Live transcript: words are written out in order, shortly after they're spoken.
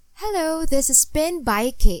Hello, this is Spin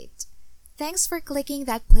by Kate. Thanks for clicking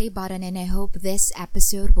that play button, and I hope this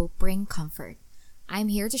episode will bring comfort. I'm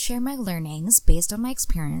here to share my learnings based on my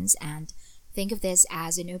experience and think of this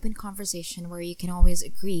as an open conversation where you can always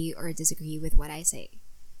agree or disagree with what I say.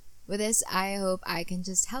 With this, I hope I can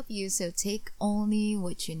just help you, so take only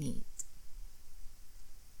what you need.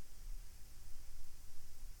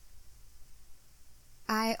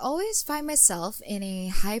 I always find myself in a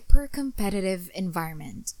hyper-competitive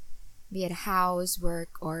environment, be it house, work,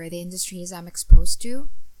 or the industries I'm exposed to.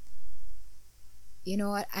 You know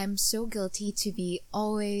what? I'm so guilty to be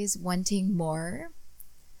always wanting more.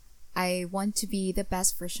 I want to be the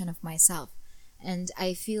best version of myself, and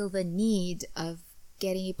I feel the need of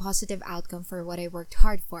getting a positive outcome for what I worked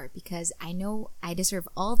hard for because I know I deserve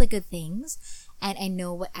all the good things and I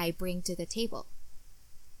know what I bring to the table.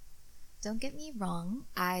 Don't get me wrong,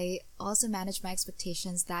 I also manage my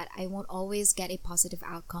expectations that I won't always get a positive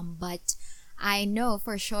outcome, but I know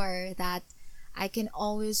for sure that I can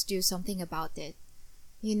always do something about it.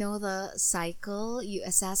 You know the cycle, you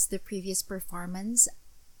assess the previous performance,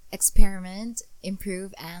 experiment,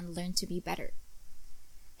 improve, and learn to be better.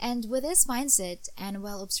 And with this mindset, and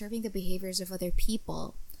while observing the behaviors of other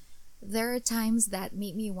people, there are times that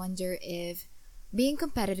make me wonder if being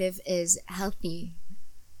competitive is healthy.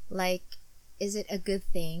 Like, is it a good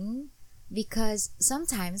thing? Because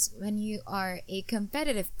sometimes when you are a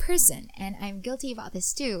competitive person, and I'm guilty about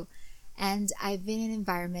this too, and I've been in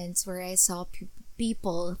environments where I saw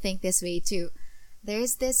people think this way too,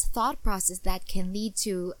 there's this thought process that can lead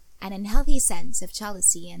to an unhealthy sense of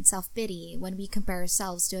jealousy and self-pity when we compare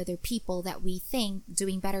ourselves to other people that we think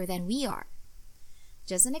doing better than we are.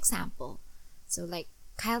 Just an example. So like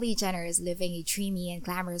Kylie Jenner is living a dreamy and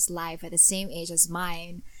glamorous life at the same age as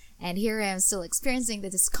mine, and here I am still experiencing the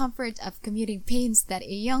discomfort of commuting pains that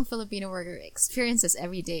a young Filipino worker experiences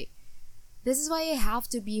every day. This is why I have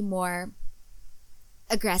to be more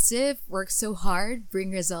aggressive, work so hard,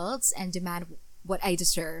 bring results, and demand what I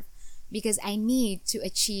deserve, because I need to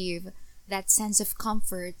achieve that sense of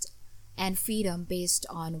comfort and freedom based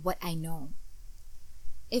on what I know.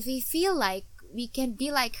 If we feel like we can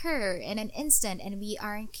be like her in an instant and we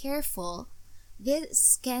aren't careful,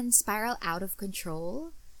 this can spiral out of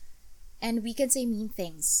control and we can say mean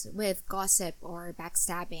things with gossip or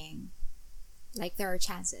backstabbing. Like there are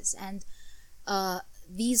chances. And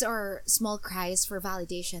these are small cries for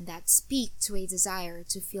validation that speak to a desire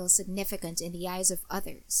to feel significant in the eyes of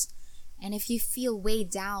others. And if you feel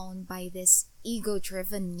weighed down by this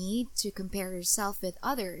ego-driven need to compare yourself with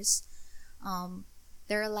others,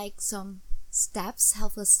 there are like some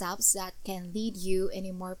helpful steps that can lead you in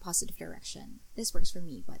a more positive direction. This works for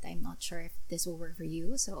me, but I'm not sure if this will work for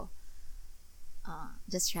you, so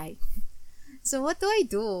just try. So what do I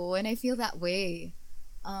do when I feel that way?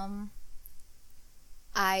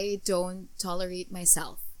 I don't tolerate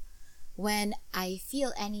myself. When I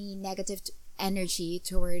feel any negative energy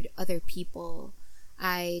toward other people,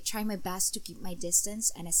 I try my best to keep my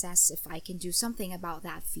distance and assess if I can do something about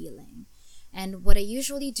that feeling. And what I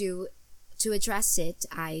usually do to address it,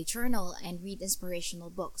 I journal and read inspirational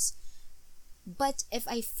books. But if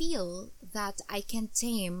I feel that I can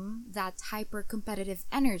tame that hyper-competitive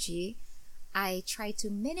energy, I try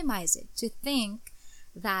to minimize it, to think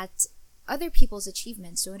that other people's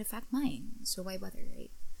achievements don't affect mine, so why bother,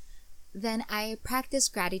 right? Then I practice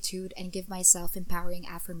gratitude and give myself empowering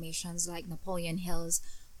affirmations like Napoleon Hill's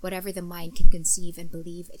whatever the mind can conceive and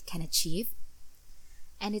believe it can achieve.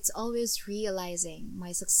 And it's always realizing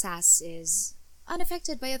my success is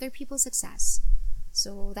unaffected by other people's success.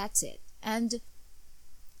 So that's it. And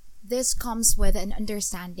this comes with an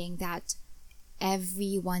understanding that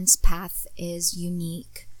everyone's path is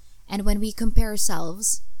unique. And when we compare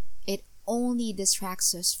ourselves, it only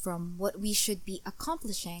distracts us from what we should be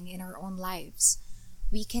accomplishing in our own lives.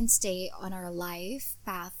 We can stay on our life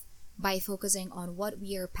path by focusing on what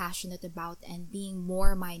we are passionate about and being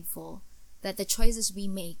more mindful that the choices we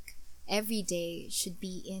make every day should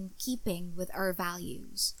be in keeping with our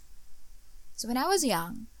values. So when I was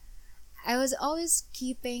young, I was always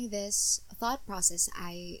keeping this thought process.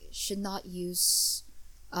 I should not use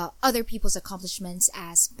other people's accomplishments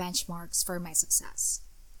as benchmarks for my success.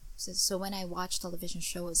 So when I watch television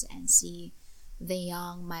shows and see the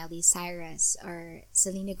young Miley Cyrus or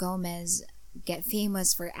Selena Gomez get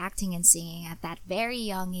famous for acting and singing at that very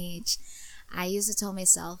young age, I used to tell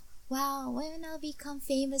myself, wow, when I'll become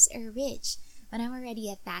famous or rich, when I'm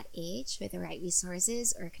already at that age with the right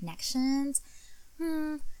resources or connections,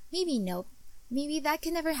 maybe nope. Maybe that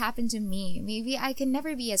can never happen to me. Maybe I can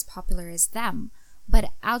never be as popular as them.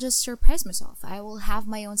 But I'll just surprise myself. I will have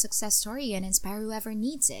my own success story and inspire whoever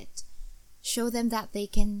needs it. Show them that they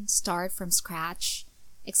can start from scratch,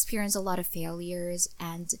 experience a lot of failures,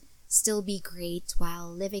 and still be great while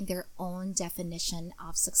living their own definition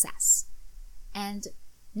of success. And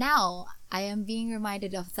now I am being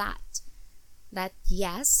reminded of that. That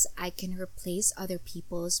yes, I can replace other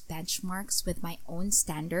people's benchmarks with my own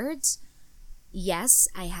standards. Yes,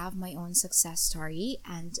 I have my own success story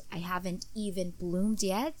and I haven't even bloomed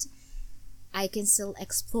yet. I can still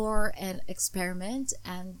explore and experiment,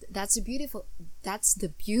 and that's the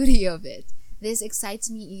beauty of it. This excites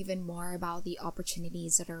me even more about the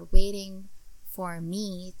opportunities that are waiting for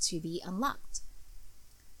me to be unlocked.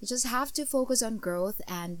 You just have to focus on growth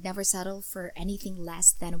and never settle for anything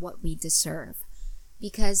less than what we deserve.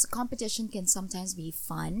 Because competition can sometimes be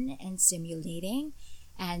fun and stimulating,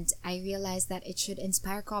 and I realize that it should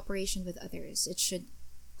inspire cooperation with others. It should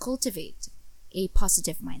cultivate a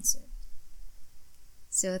positive mindset.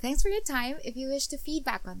 So thanks for your time. If you wish to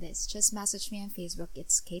feedback on this, just message me on Facebook.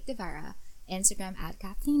 It's Kate Devera, Instagram at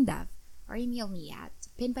Kathleen Dove, or email me at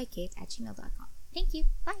pinbykate@gmail.com. Thank you.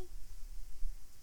 Bye.